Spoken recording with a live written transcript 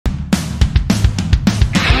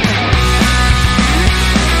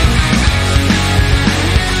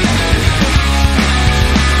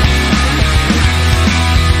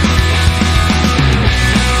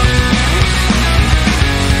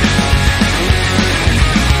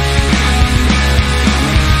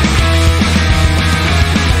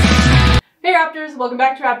welcome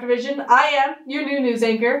back to Raptor Vision. I am your new news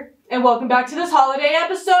anchor, and welcome back to this holiday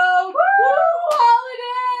episode. Woo!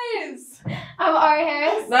 Holidays! I'm Ari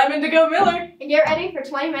Harris. And I'm Indigo Miller. And get ready for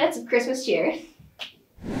 20 minutes of Christmas cheer.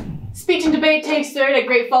 Speech and debate takes third at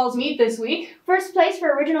Great Falls Meet this week. First place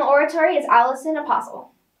for original oratory is Allison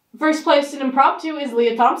Apostle. First place in impromptu is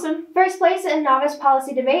Leah Thompson. First place in novice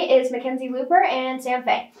policy debate is Mackenzie Looper and Sam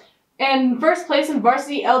Fay. And first place in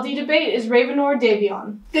varsity LD debate is Ravenor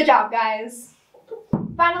Davion. Good job, guys.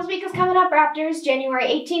 Finals week is coming up, Raptors, January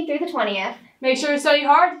 18th through the 20th. Make sure to study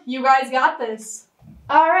hard. You guys got this.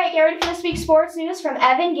 All right, get ready for this week's sports news from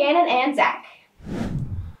Evan, Gannon, and Zach.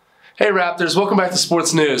 Hey Raptors, welcome back to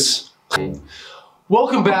Sports News.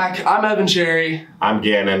 Welcome back, I'm Evan Cherry. I'm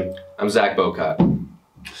Gannon. I'm Zach Bocott.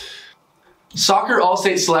 Soccer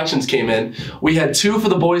All-State selections came in. We had 2 for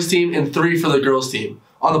the boys team and 3 for the girls team.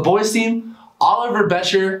 On the boys team, Oliver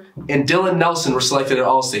Betcher and Dylan Nelson were selected at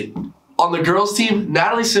All-State. On the girls team,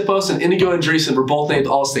 Natalie Sipos and Indigo Andreessen were both named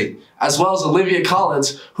All-State, as well as Olivia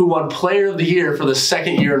Collins, who won Player of the Year for the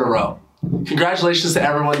 2nd year in a row. Congratulations to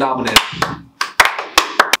everyone nominated.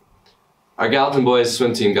 Our Gallatin boys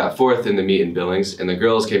swim team got 4th in the meet in Billings, and the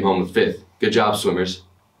girls came home with 5th. Good job, swimmers.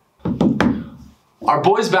 Our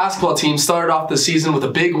boys basketball team started off the season with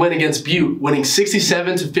a big win against Butte, winning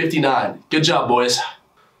 67-59. Good job, boys.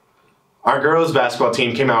 Our girls basketball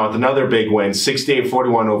team came out with another big win,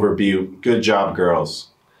 68-41 over Butte. Good job,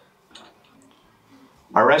 girls.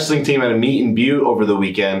 Our wrestling team had a meet in Butte over the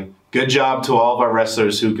weekend. Good job to all of our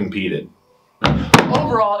wrestlers who competed.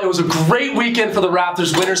 Overall, it was a great weekend for the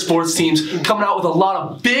Raptors winter sports teams, coming out with a lot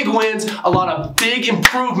of big wins, a lot of big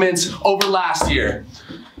improvements over last year.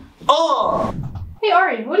 Hey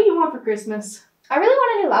Ari, what do you want for Christmas? I really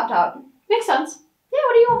want a new laptop. Makes sense. Yeah,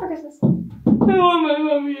 what do you want for Christmas? I want my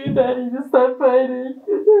mommy and daddy to stop fighting.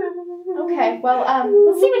 Okay, well,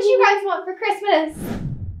 let's see what you guys want for Christmas.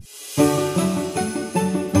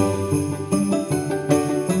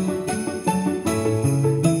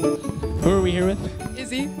 Who are we here with?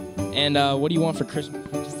 Izzy. And what do you want for Christmas?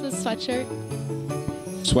 Just a sweatshirt.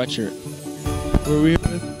 Sweatshirt. Who are we here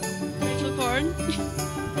with? Rachel Corn.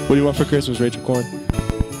 What do you want for Christmas, Rachel Corn?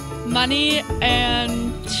 Money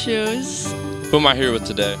and shoes. Who am I here with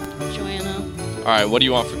today? Joanna. All right, what do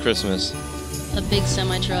you want for Christmas? A big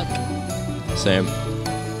semi-truck. Same.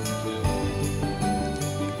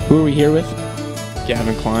 Who are we here with?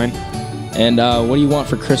 Gavin Klein. And what do you want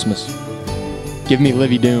for Christmas? Give me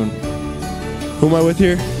Livy Doon. Who am I with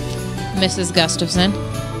here? Mrs. Gustafson.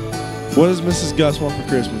 What does Mrs. Gus want for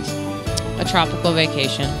Christmas? A tropical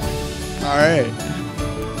vacation. All right.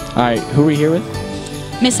 All right, who are we here with?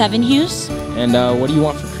 Miss Evan Hughes. And what do you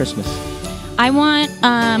want for Christmas? I want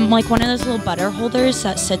like one of those little butter holders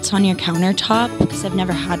that sits on your countertop because I've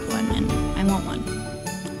never had one and I want one.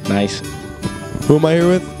 Nice. Who am I here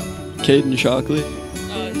with? Caden Shockley.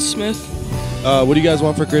 Smith. What do you guys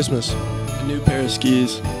want for Christmas? A new pair of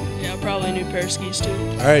skis. Yeah, probably a new pair of skis too.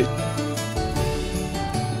 All right.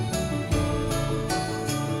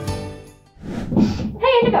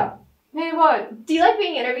 Hey, Indigo. Hey, what? Do you like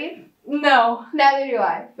being interviewed? No. Neither do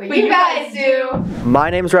I. But you guys do. My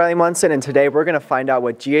name's Riley Munson, and today we're going to find out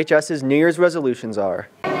what GHS's New Year's resolutions are.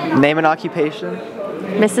 Name and occupation.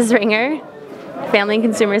 Mrs. Ringer, Family and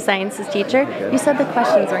Consumer Sciences teacher. You said the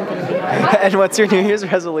questions weren't going to be hard. And what's your New Year's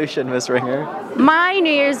resolution, Miss Ringer? My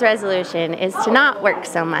New Year's resolution is to not work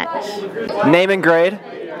so much. Name and grade.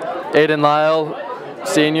 Aiden Lyle,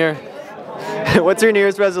 senior. What's your New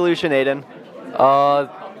Year's resolution, Aiden?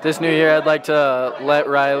 This new year I'd like to let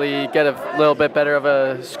Riley get a little bit better of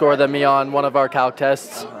a score than me on one of our calc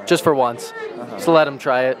tests, just for once. Just to let him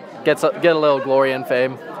try it, get a little glory and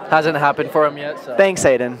fame. Hasn't happened for him yet. So. Thanks,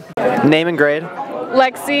 Aiden. Name and grade.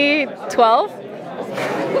 Lexi,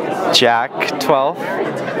 12. Jack, 12.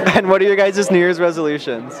 And what are your guys' New Year's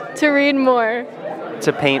resolutions? To read more.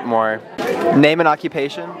 To paint more. Name and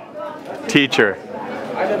occupation. Teacher.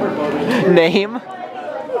 Name.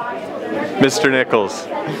 Mr. Nichols.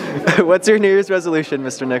 What's your New Year's resolution,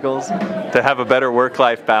 Mr. Nichols? To have a better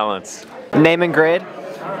work-life balance. Name and grade.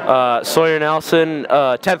 Sawyer Nelson,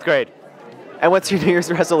 10th grade. And what's your New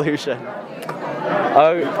Year's resolution?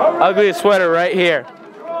 Ugly sweater right here.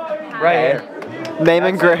 Right here. Name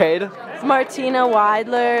and grade. Martina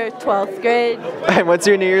Weidler, 12th grade. And what's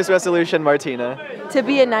your New Year's resolution, Martina? To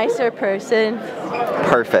be a nicer person.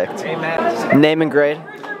 Perfect. Name and grade.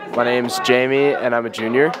 My name's Jamie, and I'm a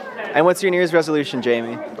junior. And what's your New Year's resolution,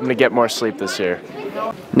 Jamie? I'm going to get more sleep this year.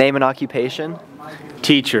 Name and occupation.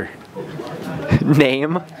 Teacher.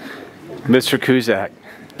 Name. Mr. Kuzak.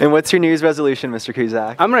 And what's your New Year's resolution, Mr.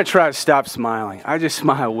 Kuzak? I'm going to try to stop smiling. I just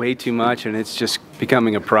smile way too much, and it's just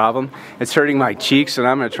becoming a problem. It's hurting my cheeks, and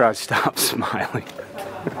I'm going to try to stop smiling.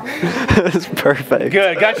 That's perfect.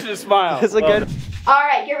 Good, got you to smile. That's a good. All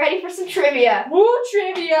right, get ready for some trivia. Woo,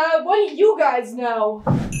 trivia! What do you guys know?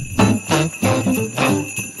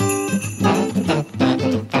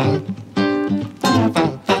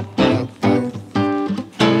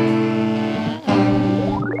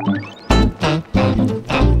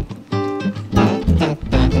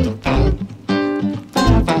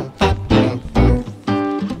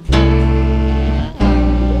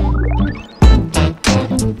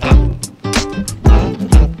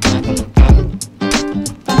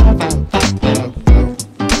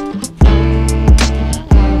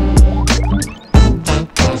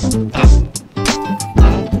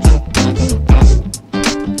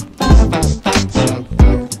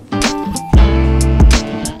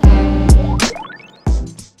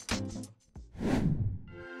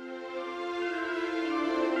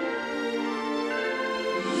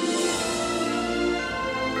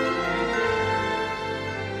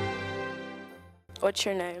 What's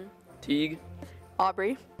your name? Teague.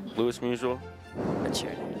 Aubrey. Louis Musial. What's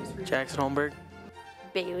your name? Jackson Holmberg.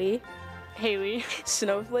 Bailey. Haley.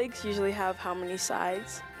 Snowflakes usually have how many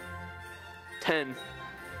sides? 10.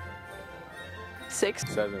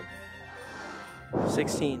 6. 7.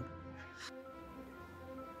 16.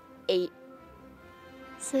 8.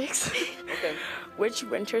 6. Okay. Which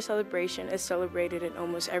winter celebration is celebrated in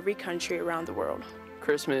almost every country around the world?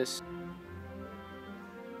 Christmas.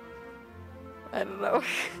 I don't know.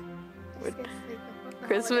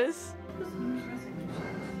 Christmas?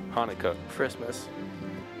 Hanukkah. Christmas.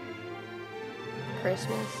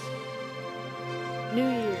 Christmas. New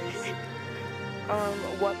Year's.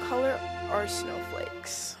 What color are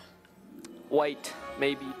snowflakes? White,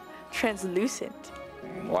 maybe. Translucent.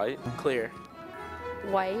 White. Clear.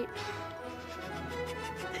 White.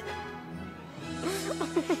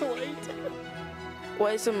 White.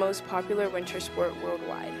 What is the most popular winter sport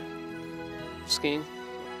worldwide? Skiing.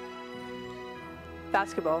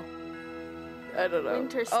 Basketball. I don't know.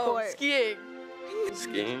 Winter Oh, sport. skiing.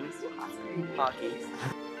 Skiing. Hockey.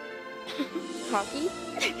 Hockey?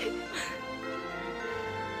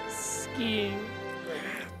 Skiing.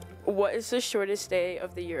 What is the shortest day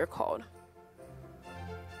of the year called?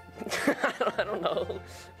 I don't know.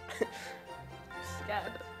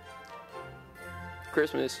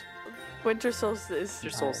 Christmas. Winter solstice.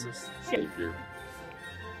 Winter solstice. Savior.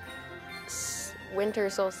 Winter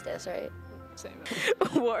solstice, right? Same.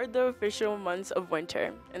 What are the official months of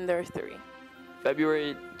winter? And there are 3.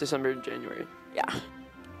 February, December, January. Yeah.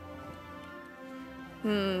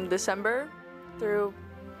 December through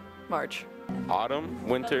March. Autumn,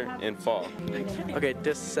 winter, and fall. Okay,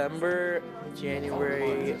 December,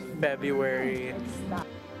 January, February.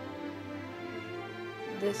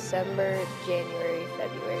 December, January,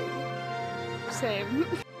 February. Same.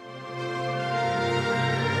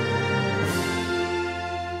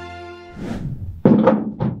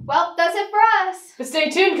 Well, that's it for us. But stay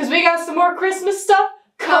tuned because we got some more Christmas stuff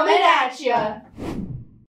coming at ya.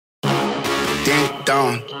 Ding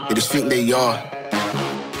dong, it is think they are.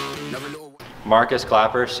 Marcus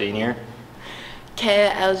Clapper, senior.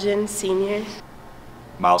 Kaya Elgin, senior.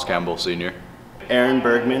 Miles Campbell, senior. Aaron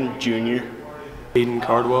Bergman, junior. Aiden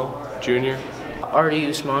Cardwell, junior. Artie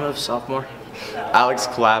Usmanov, sophomore. Alex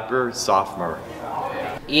Clapper, sophomore.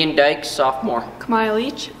 Ian Dyke, sophomore. Kamaya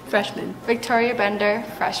Leach, freshman. Victoria Bender,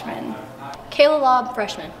 freshman. Kayla Lobb,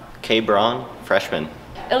 freshman. Kay Braun, freshman.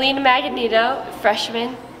 Elena Magneto,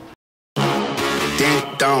 freshman. Ding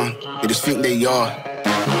dong, it is think they are.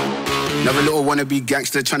 Another little wannabe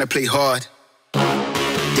gangster trying to play hard.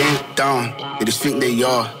 Ding dong, it is think they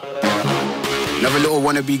are. Another little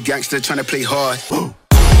wannabe gangster trying to play hard. Woo.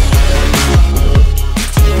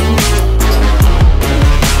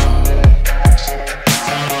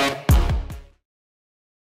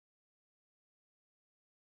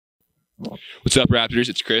 What's up, Raptors?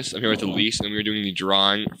 It's Chris. I'm here with Elise, and we're doing the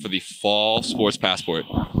drawing for the Fall Sports Passport.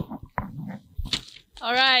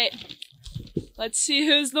 All right, let's see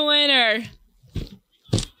who's the winner.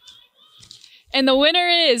 And the winner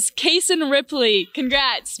is Kaysen Ripley.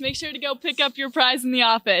 Congrats. Make sure to go pick up your prize in the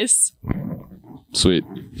office. Sweet.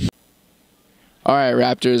 All right,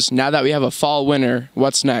 Raptors, now that we have a fall winner,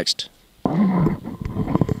 what's next?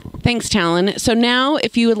 Thanks, Talon. So now,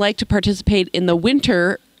 if you would like to participate in the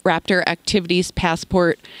Winter Raptor Activities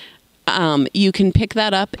Passport, you can pick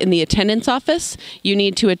that up in the attendance office. You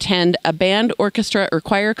need to attend a band, orchestra, or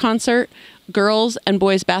choir concert, girls and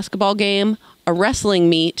boys basketball game, a wrestling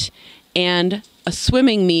meet, and a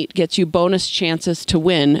swimming meet gets you bonus chances to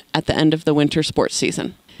win at the end of the winter sports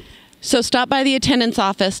season. So stop by the attendance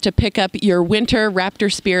office to pick up your winter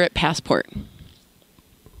Raptor Spirit passport.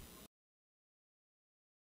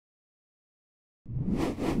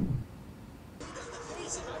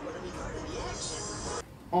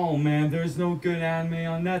 Oh man, there's no good anime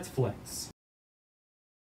on Netflix.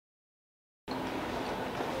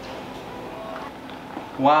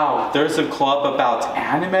 Wow, there's a club about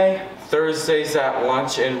anime? Thursdays at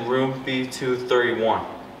lunch in room B231.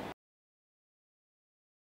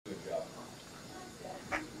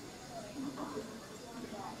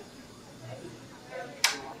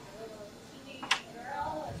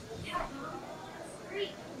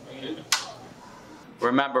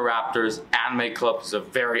 Remember, Raptors, Anime Club is a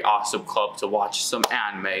very awesome club to watch some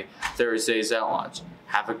anime Thursdays at lunch.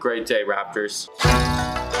 Have a great day, Raptors.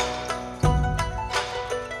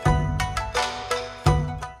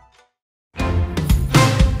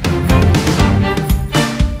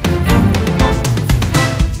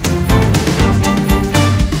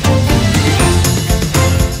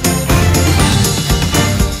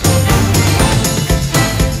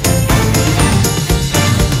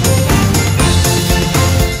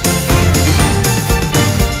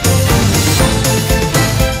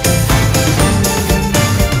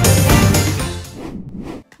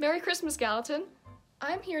 Merry Christmas, Gallatin.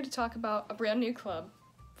 I'm here to talk about a brand new club,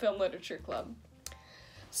 Film Literature Club.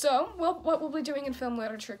 So, what we'll be doing in Film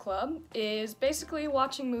Literature Club is basically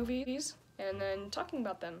watching movies and then talking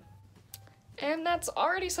about them. And that's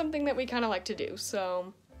already something that we kind of like to do,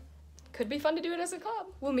 so could be fun to do it as a club.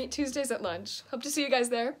 We'll meet Tuesdays at lunch. Hope to see you guys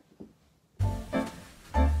there.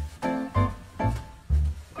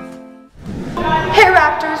 Hey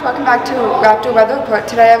Raptors, welcome back to Raptor Weather Report.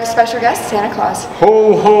 Today I have a special guest, Santa Claus.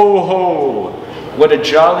 Ho, ho, ho! What a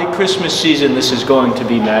jolly Christmas season this is going to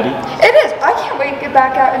be, Maddie. It is. I can't wait to get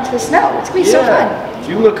back out into the snow. It's going to be so fun.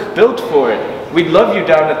 You look built for it. We'd love you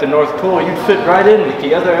down at the North Pole. You'd fit right in with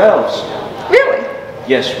the other elves. Really?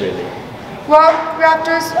 Yes, really. Well,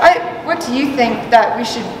 Raptors, what do you think that we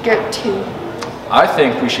should go to? I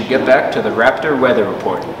think we should get back to the Raptor Weather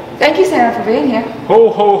Report. Thank you, Santa, for being here. Ho,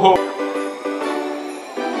 ho, ho!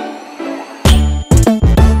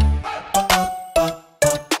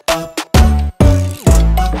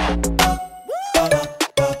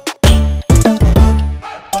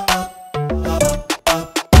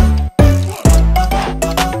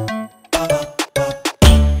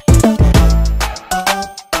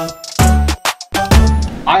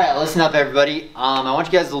 Listen up, everybody. I want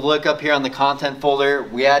you guys to look up here on the content folder.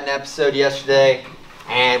 We had an episode yesterday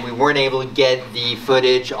and we weren't able to get the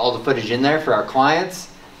footage, all the footage in there for our clients.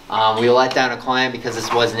 We let down a client because this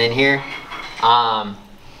wasn't in here.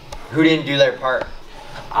 Who didn't do their part?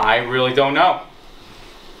 I really don't know.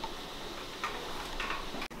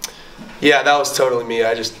 Yeah, that was totally me.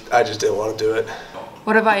 I just didn't want to do it.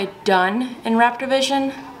 What have I done in Raptor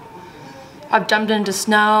Vision? I've jumped into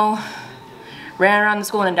snow, ran around the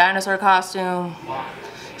school in a dinosaur costume,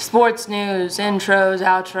 sports news, intros,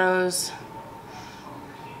 outros.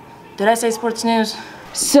 Did I say sports news?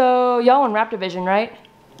 So y'all in Raptor Vision, right?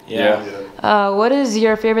 Yeah. What is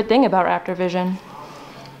your favorite thing about Raptor Vision?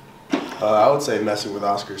 I would say messing with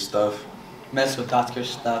Oscar's stuff. Mess with Oscar's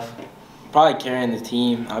stuff. Probably carrying the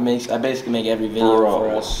team. I basically make every video for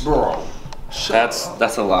us. Bro.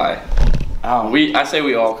 That's a lie. I say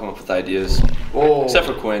we all come up with ideas. Oh. Except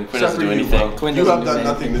for Quinn. Quinn doesn't do anything. You have done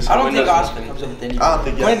nothing this I don't think Oscar comes up with anything. I don't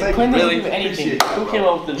think Quinn really? doesn't do anything. Who came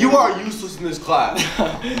up with the You are useless in this class.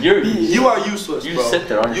 You are useless, bro. You sit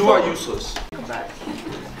there on your You phone. are useless.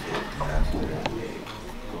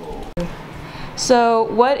 So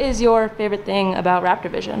what is your favorite thing about Raptor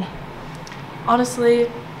Vision? Honestly,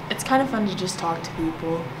 it's kind of fun to just talk to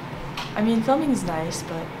people. I mean, filming is nice,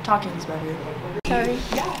 but talking is better. Sorry.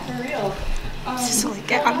 Yeah, for real. Cicely,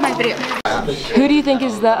 get on my video. Who do you think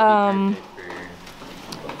is the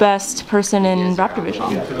best person in Raptor Vision?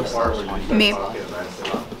 Me.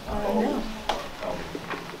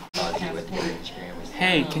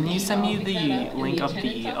 Hey, can you send me the link of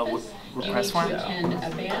the request form?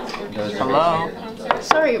 Hello?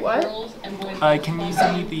 Sorry, what? Can you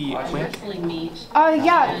send me the link?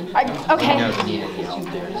 Yeah, okay.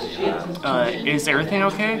 Is everything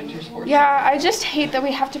okay? Yeah, I just hate that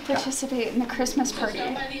we have to participate in the Christmas party.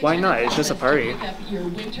 Why not? It's just a party.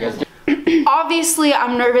 Obviously,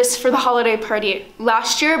 I'm nervous for the holiday party.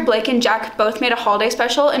 Last year, Blake and Jack both made a holiday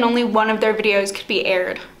special and only one of their videos could be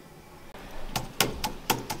aired.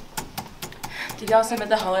 Did y'all submit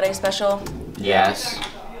the holiday special? Yes.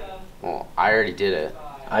 Well, I already did it.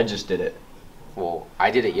 I just did it. Well, I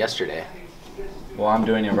did it yesterday. Well, I'm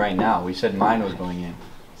doing it right now. We said mine was going in.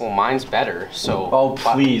 Well, mine's better, so... Oh,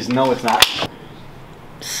 please. No, it's not.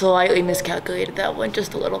 Slightly miscalculated that one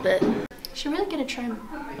just a little bit. Should really get a trim.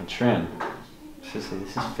 A trim? This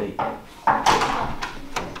is fake.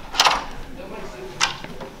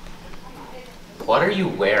 What are you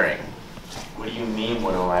wearing? What do you mean,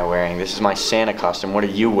 what am I wearing? This is my Santa costume. What are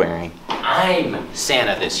you wearing? I'm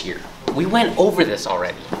Santa this year. We went over this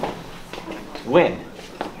already. When?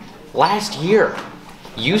 Last year.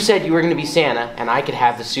 You said you were going to be Santa, and I could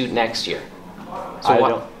have the suit next year. So I what?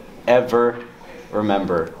 don't ever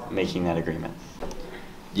remember making that agreement.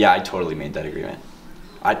 Yeah, I totally made that agreement.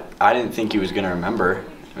 I didn't think he was going to remember.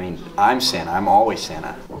 I mean, I'm Santa. I'm always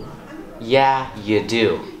Santa. Yeah, you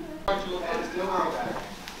do.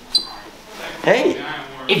 Hey!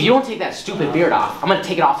 If you don't take that stupid beard off, I'm going to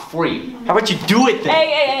take it off for you. How about you do it then?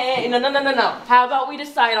 Hey, no. How about we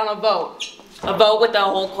decide on a vote? A vote with the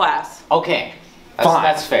whole class. Okay. Fine.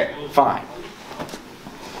 That's fair. Fine.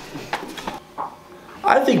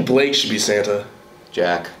 I think Blake should be Santa.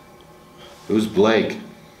 Jack. Who's Blake?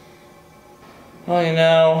 Well, you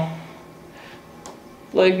know,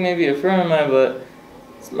 Blake may be a friend of mine, but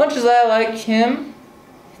as much as I like him,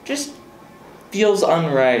 it just feels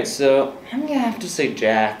unright, so I'm gonna have to say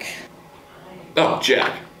Jack. Oh,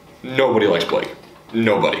 Jack. Nobody likes Blake.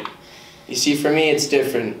 Nobody. You see, for me, it's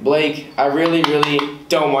different. Blake, I really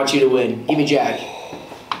don't want you to win. Give me Jack.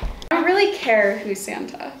 I don't really care who's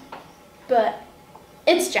Santa. But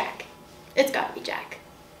it's Jack. It's gotta be Jack.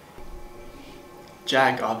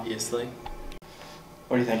 Jack, obviously.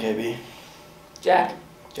 What do you think, AB? Jack.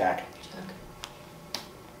 Jack.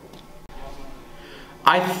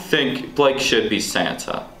 I think Blake should be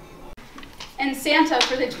Santa. And Santa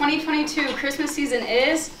for the 2022 Christmas season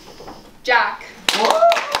is Jack.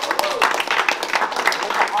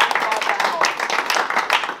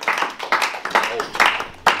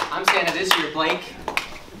 I'm Santa this year, Blake.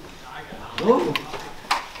 Ooh.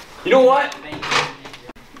 You know what?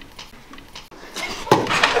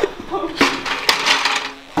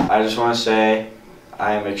 I just want to say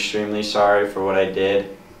I am extremely sorry for what I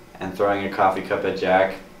did and throwing a coffee cup at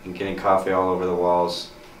Jack and getting coffee all over the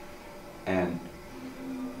walls. And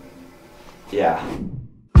yeah.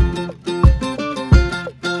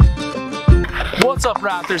 What's up,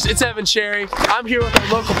 Raptors? It's Evan Cherry. I'm here with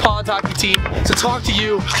our local pond hockey team to talk to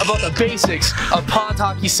you about the basics of pond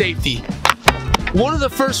hockey safety. One of the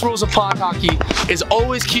first rules of pond hockey is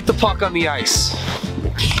always keep the puck on the ice.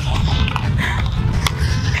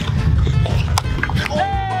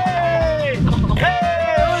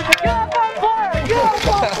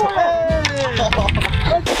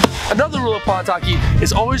 Another rule of pond hockey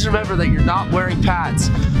is always remember that you're not wearing pads,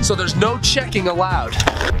 so there's no checking allowed.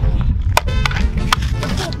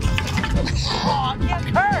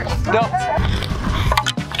 No.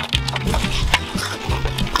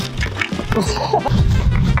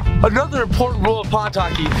 Another important rule of pond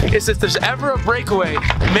hockey is if there's ever a breakaway,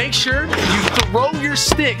 make sure you throw your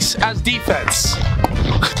sticks as defense.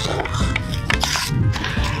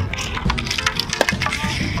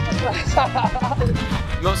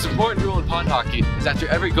 The most important rule in pond hockey is after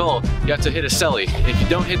every goal, you have to hit a celly. If you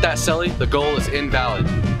don't hit that celly, the goal is invalid.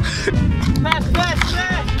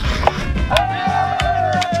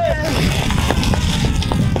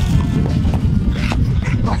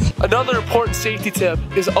 Another important safety tip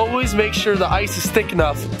is always make sure the ice is thick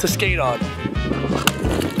enough to skate on.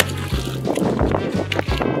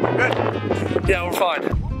 Good? Yeah, we're fine.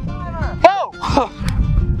 Oh!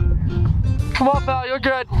 Come on, pal, you're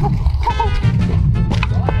good.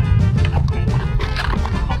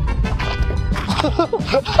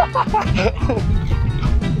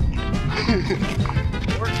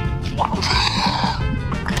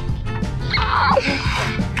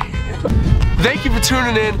 Thank you for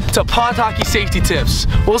tuning in to Pond Hockey Safety Tips.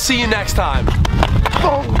 We'll see you next time.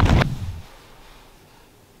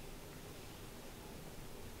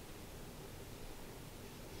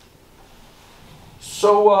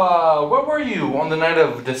 So, where were you on the night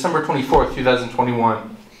of December 24th,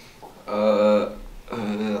 2021?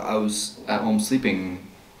 I was at home sleeping.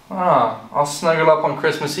 Ah, I'll snuggle up on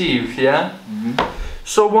Christmas Eve, yeah? Mm-hmm.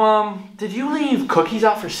 So, did you leave cookies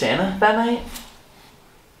out for Santa that night?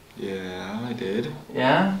 Yeah, I did.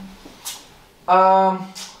 Yeah?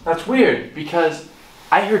 That's weird, because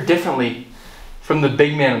I heard differently from the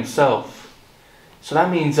big man himself. So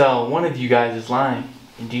that means, one of you guys is lying.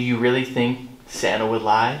 And do you really think Santa would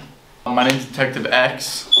lie? My name's Detective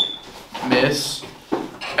X,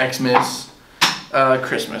 X-Miss,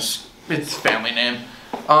 Christmas. It's family name.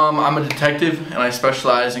 I'm a detective and I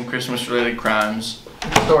specialize in Christmas-related crimes.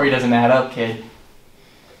 The story doesn't add up, kid.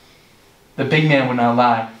 The big man would not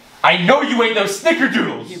lie. I know you ate those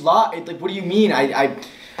snickerdoodles! He lied. Like, what do you mean? I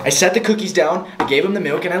set the cookies down, I gave him the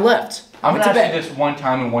milk, and I left. I'm gonna ask you this one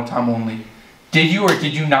time and one time only. Did you or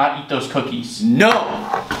did you not eat those cookies? No!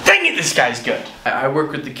 Dang it, this guy's good. I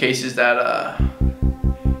work with the cases that,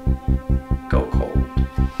 go cold.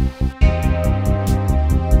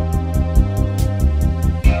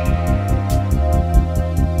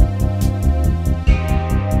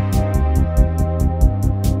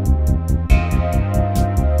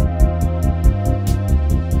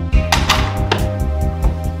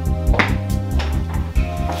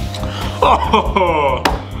 Oh,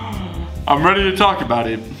 I'm ready to talk about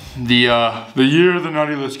it. The year the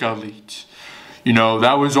naughty list got leaked. You know,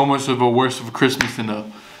 that was almost of a worse of a Christmas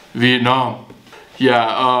than Vietnam.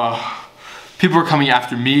 Yeah, people were coming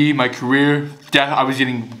after me, my career, death. I was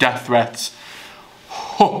getting death threats.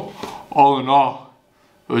 Oh, all in all,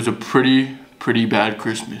 it was a pretty bad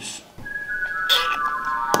Christmas.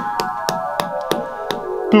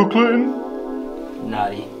 Bill Clinton?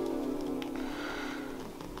 Naughty.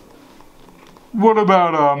 What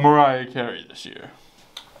about Mariah Carey this year?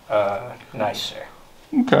 Nice, sir.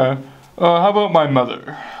 Okay. How about my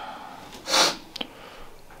mother?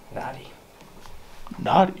 Naughty.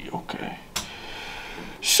 Naughty, okay.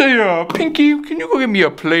 Say, Pinky, can you go get me a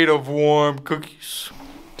plate of warm cookies?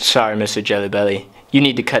 Sorry, Mr. Jellybelly. You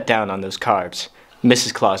need to cut down on those carbs.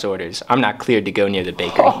 Mrs. Claus orders. I'm not cleared to go near the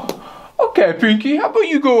bakery. Oh, okay, Pinky, how about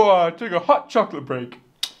you go take a hot chocolate break?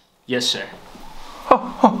 Yes, sir.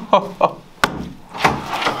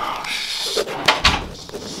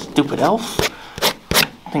 Stupid elf.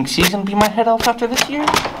 Thinks he's gonna be my head elf after this year?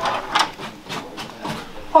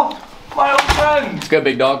 Oh, my old friend! It's good,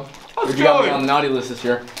 big dog. How's it You got me going? on the naughty list this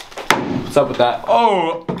year. What's up with that?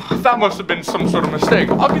 Oh, that must have been some sort of mistake.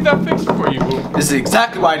 I'll get that fixed for you, boo. This is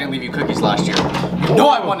exactly why I didn't leave you cookies last year. You know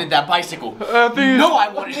I wanted that bicycle. You know I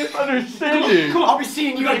wanted it. Misunderstanding. Come on, I'll be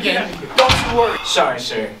seeing you again. Don't you worry. Sorry,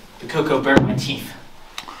 sir. The cocoa burnt my teeth.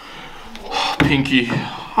 Pinky,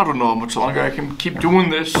 I don't know how much longer I can keep doing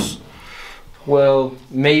this. Well,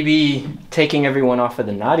 maybe taking everyone off of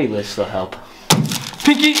the naughty list will help.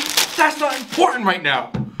 Pinky, that's not important right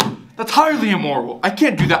now. That's highly immoral. I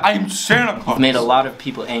can't do that. I am Santa Claus. You've made a lot of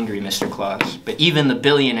people angry, Mr. Claus. But even the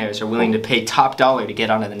billionaires are willing to pay top dollar to get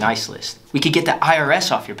onto the nice list. We could get the IRS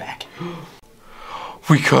off your back.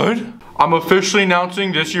 We could? I'm officially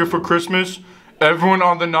announcing this year for Christmas, everyone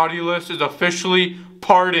on the naughty list is officially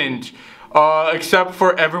pardoned. Except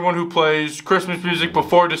for everyone who plays Christmas music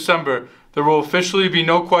before December. There will officially be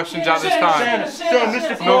no questions at this time.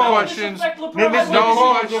 No questions. No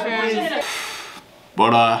questions.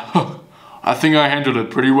 But I think I handled it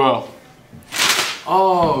pretty well.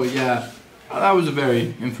 Oh, yeah. That was a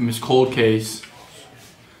very infamous cold case.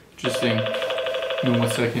 Interesting. Give me 1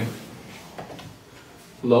 second.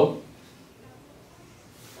 Hello?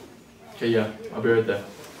 Okay, yeah. I'll be right there.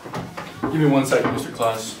 Give me 1 second, Mr.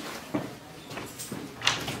 Claus.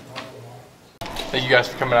 Thank you guys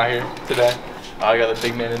for coming out here today. I got the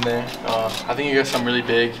big man in there. I think you got something really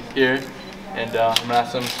big here. And I'm gonna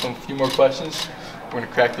ask them some few more questions. We're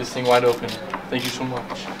gonna crack this thing wide open. Thank you so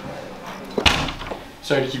much.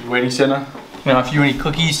 Sorry to keep you waiting, Santa. Now, if you any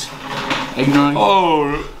cookies, eggnog.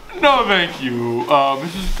 Oh, no thank you.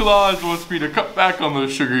 Mrs. Claus wants me to cut back on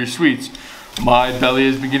those sugary sweets. My belly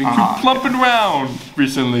has been getting too plump and round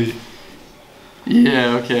recently.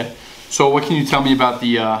 Yeah, okay. So what can you tell me about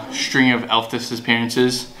the string of elf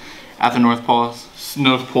disappearances at the North Pole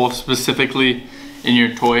specifically in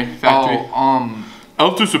your toy factory?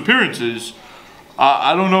 Elf disappearances?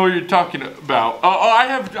 I don't know what you're talking about.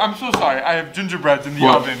 I'm so sorry. I have gingerbreads in the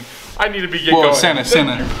oven. I need to be getting going. Santa.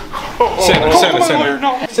 Santa.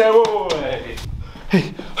 Wait.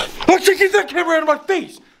 Hey, let's get that camera out of my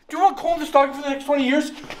face. Do you want to call this dog for the next 20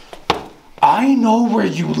 years? I know where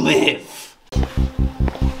you live.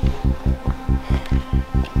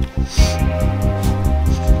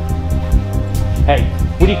 Hey,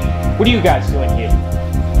 what are you guys doing here?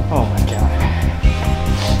 Oh my god.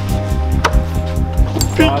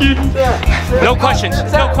 Pinky. No questions.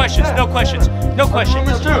 No questions. No questions. No questions.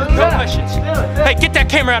 No questions. Hey, get that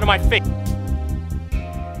camera out of my face.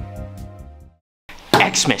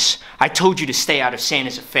 Xmas, I told you to stay out of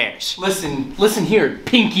Santa's affairs. Listen here,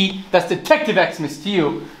 Pinky. That's Detective Xmas to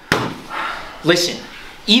you. Listen,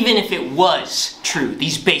 even if it was true,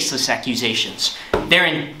 these baseless accusations, they're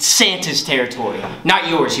in Santa's territory, not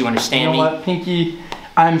yours, you understand me? You know what, Pinky?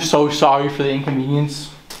 I'm so sorry for the inconvenience.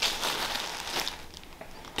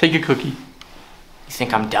 Take a cookie. You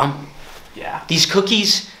think I'm dumb? Yeah. These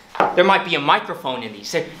cookies, there might be a microphone in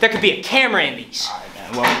these. There could be a camera in these. Alright,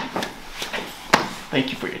 man, well,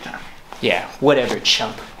 thank you for your time. Yeah, whatever,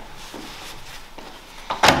 chump.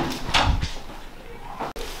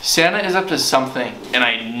 Santa is up to something, and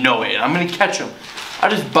I know it. I'm gonna catch him. I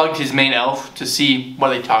just bugged his main elf to see what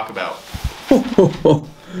they talk about.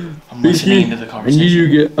 I'm listening to the I conversation. need you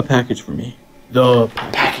to get a package for me. The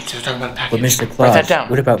Package. They're talking about a package. But Mr. Claus. Write that down.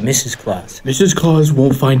 What about Mrs. Claus? Mrs. Claus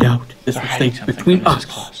won't find out. This will stay between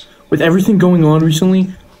us. With everything going on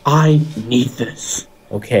recently, I need this.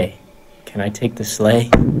 Okay. Can I take the sleigh?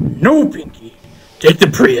 No, Pinky. Take the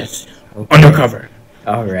Prius. Okay. Undercover.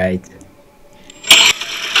 All right.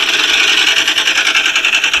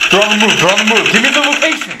 They're on the move. They're on the move. Give me the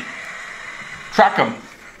location. Track them.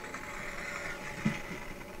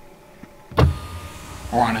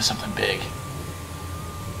 We're onto something big.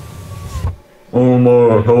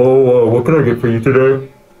 Hello, what can I get for you today?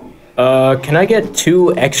 Can I get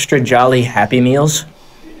 2 extra jolly Happy Meals?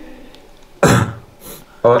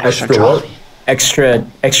 Extra what?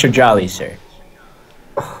 Extra jolly, sir.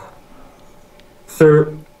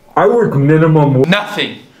 Sir, I work minimum.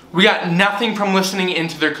 Nothing. We got nothing from listening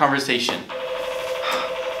into their conversation.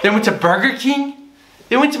 They went to Burger King?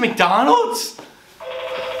 They went to McDonald's?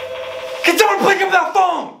 Can someone pick up that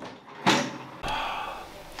phone?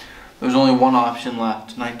 There's only one option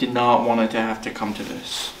left, and I did not want it to have to come to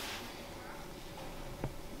this.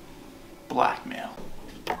 Blackmail.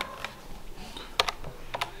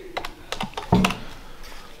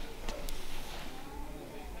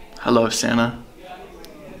 Hello, Santa.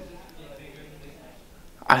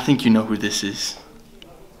 I think you know who this is.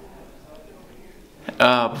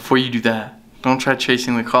 Before you do that, don't try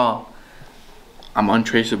chasing the call. I'm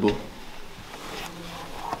untraceable.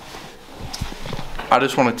 I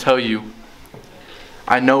just want to tell you,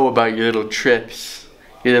 I know about your little trips,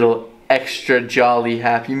 your little extra jolly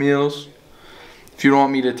Happy Meals. If you don't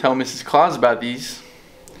want me to tell Mrs. Claus about these,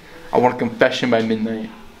 I want a confession by midnight.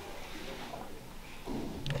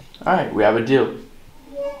 Alright, we have a deal.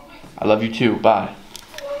 I love you too. Bye.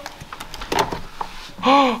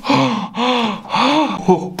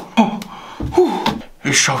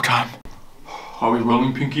 It's showtime. Are we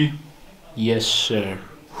rolling, Pinky? Yes, sir.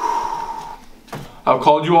 I've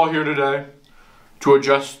called you all here today to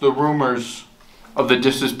address the rumors of the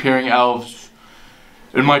disappearing elves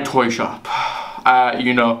in my toy shop.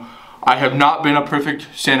 You know, I have not been a perfect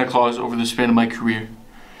Santa Claus over the span of my career.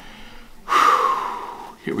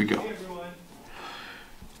 Here we go.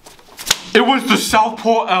 It was the South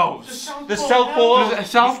Pole Elves. The South Pole? The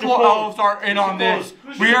South Pole Elves are in on this.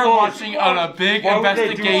 We are launching a big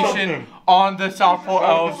investigation on the South Pole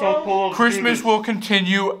Elves. Christmas will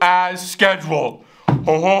continue as scheduled.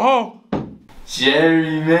 Ho ho ho.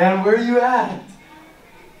 Jerry, man, where are you at?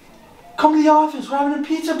 Come to the office, we're having a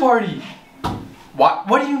pizza party. What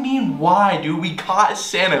do you mean why, dude? We caught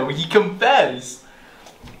Santa, he confessed.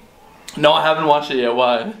 No, I haven't watched it yet,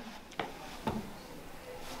 why?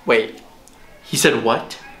 Wait, he said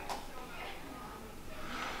what?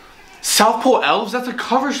 South Pole Elves? That's a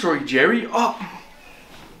cover story, Jerry. Oh,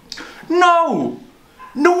 no!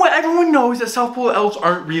 No, everyone knows that South Pole Elves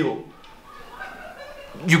aren't real.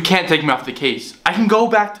 You can't take me off the case. I can go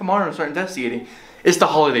back tomorrow and start investigating. It's the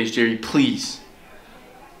holidays, Jerry, please.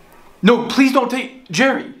 No, please don't take...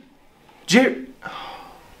 Jerry. Jerry.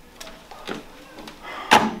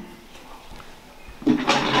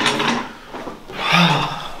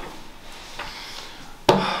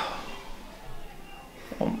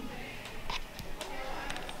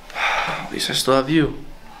 At least I still have you.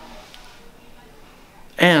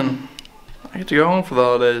 And I get to go home for the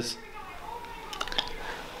holidays.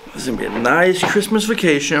 This is gonna be a nice Christmas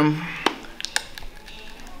vacation.